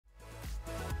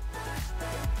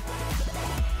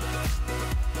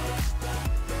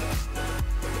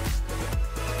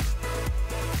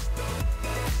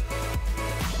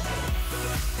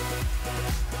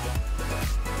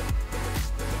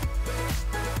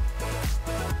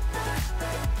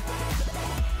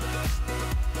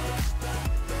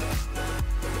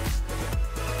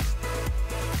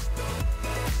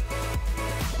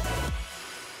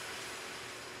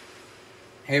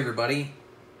Hey everybody,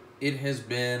 it has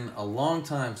been a long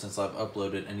time since I've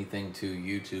uploaded anything to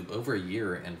YouTube, over a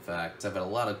year in fact. I've had a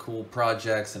lot of cool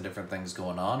projects and different things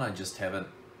going on, I just haven't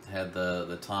had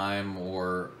the time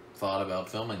or thought about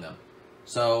filming them.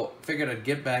 So figured I'd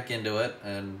get back into it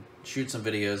and shoot some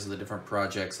videos of the different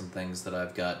projects and things that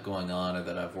I've got going on or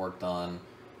that I've worked on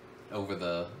over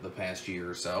the past year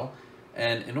or so.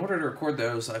 And in order to record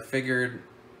those, I figured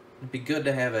it'd be good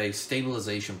to have a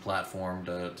stabilization platform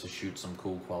to shoot some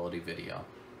cool quality video.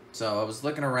 So I was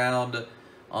looking around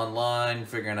online,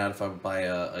 figuring out if I would buy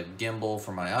a gimbal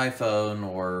for my iPhone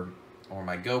or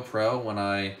my GoPro when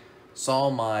I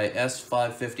saw my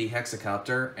S550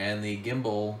 hexacopter and the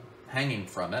gimbal hanging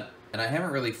from it. And I haven't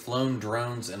really flown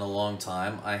drones in a long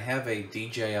time. I have a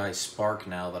DJI Spark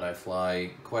now that I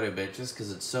fly quite a bit just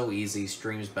because it's so easy,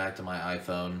 streams back to my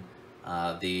iPhone.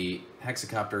 The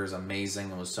hexacopter is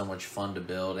amazing and was so much fun to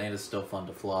build, and it's still fun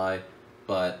to fly,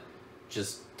 but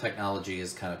just technology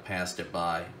has kind of passed it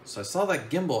by. So I saw that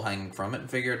gimbal hanging from it and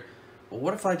figured, well,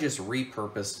 what if I just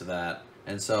repurposed that?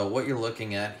 And so what you're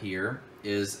looking at here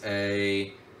is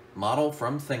a model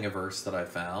from Thingiverse that I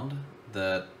found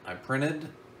that I printed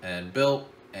and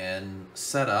built and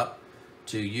set up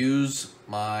to use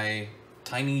my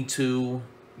Tiny 2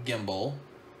 gimbal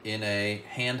in a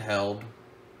handheld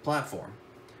platform.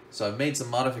 So I've made some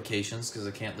modifications because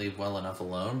I can't leave well enough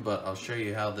alone, but I'll show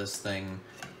you how this thing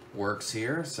works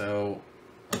here. So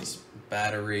this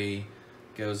battery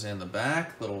goes in the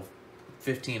back, little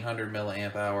 1500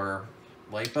 milliamp hour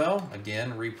LiPo.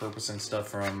 Again, repurposing stuff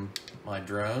from my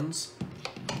drones.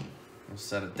 I'll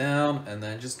set it down and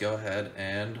then just go ahead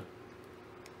and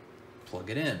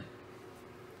plug it in.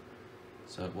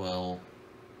 So it will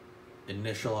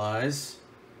initialize,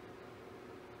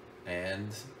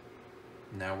 and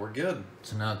now we're good.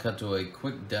 So now I'll cut to a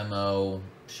quick demo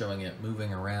showing it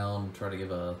moving around, try to give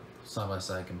a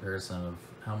side-by-side comparison of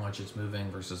how much it's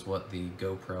moving versus what the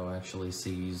GoPro actually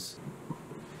sees.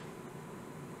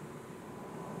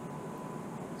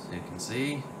 So you can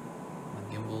see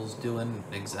the gimbal's doing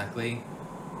exactly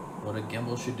what a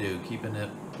gimbal should do, keeping it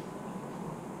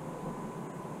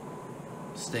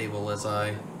stable as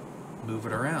I move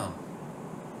it around.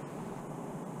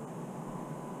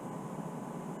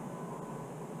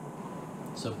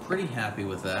 So pretty happy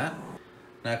with that.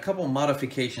 Now a couple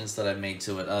modifications that I made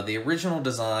to it. The original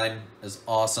design is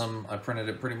awesome. I printed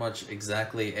it pretty much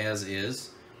exactly as is.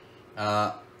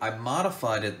 I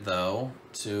modified it though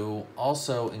to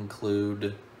also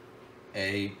include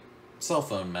a cell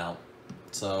phone mount.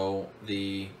 So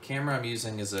the camera I'm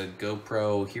using is a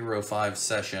GoPro Hero 5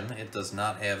 Session. It does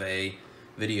not have a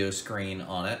video screen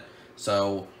on it.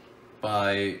 So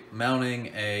by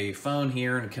mounting a phone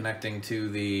here and connecting to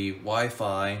the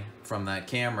Wi-Fi from that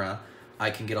camera,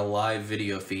 I can get a live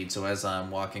video feed. So as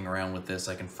I'm walking around with this,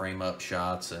 I can frame up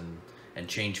shots and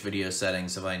change video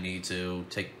settings if I need to,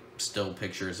 take still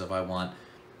pictures if I want,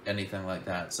 anything like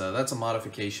that. So that's a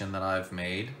modification that I've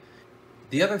made.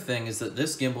 The other thing is that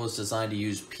this gimbal is designed to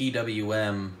use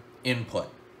PWM input.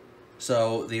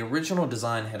 So the original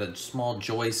design had a small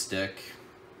joystick,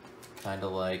 kind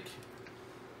of like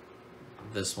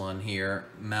this one here,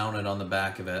 mounted on the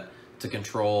back of it to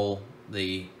control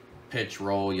the pitch,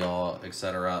 roll, yaw,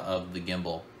 etc. of the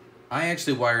gimbal. I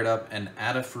actually wired up an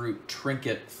Adafruit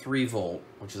Trinket 3-volt,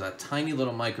 which is a tiny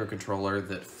little microcontroller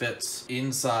that fits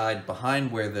inside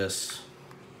behind where this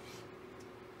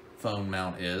phone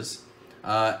mount is,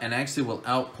 and actually will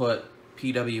output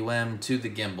PWM to the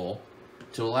gimbal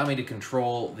to allow me to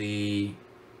control the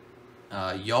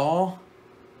yaw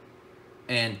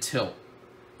and tilt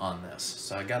on this.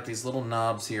 So I got these little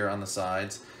knobs here on the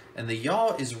sides, and the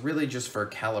yaw is really just for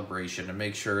calibration to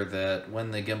make sure that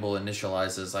when the gimbal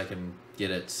initializes I can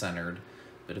get it centered.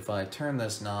 But if I turn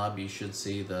this knob, you should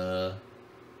see the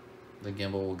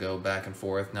gimbal will go back and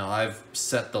forth. Now I've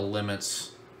set the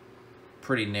limits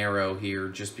pretty narrow here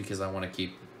just because I want to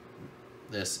keep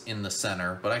this in the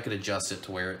center, but I could adjust it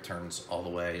to where it turns all the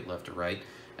way left or right.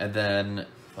 And then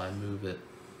if I move it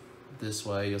this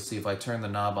way, you'll see if I turn the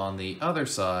knob on the other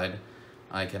side,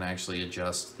 I can actually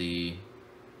adjust the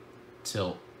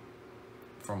tilt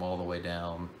from all the way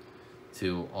down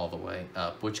to all the way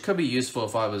up, which could be useful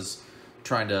if I was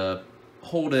trying to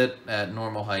hold it at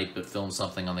normal height but film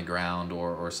something on the ground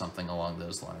or something along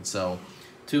those lines. So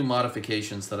two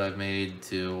modifications that I've made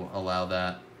to allow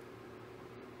that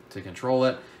to control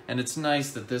it. And it's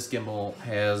nice that this gimbal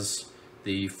has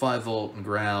the 5-volt and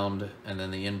ground and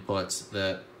then the inputs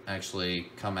that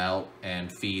actually come out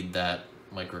and feed that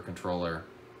microcontroller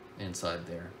inside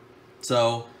there.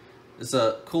 So it's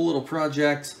a cool little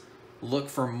project. Look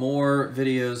for more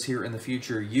videos here in the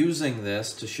future using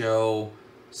this to show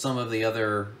some of the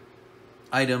other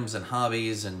items and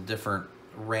hobbies and different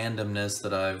randomness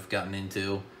that I've gotten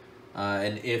into.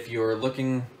 And if you're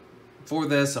looking for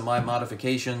this and my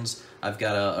modifications, I've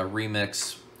got a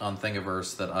remix on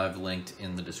Thingiverse that I've linked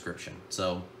in the description.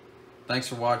 So thanks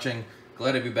for watching.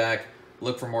 Glad to be back.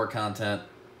 Look for more content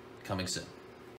coming soon.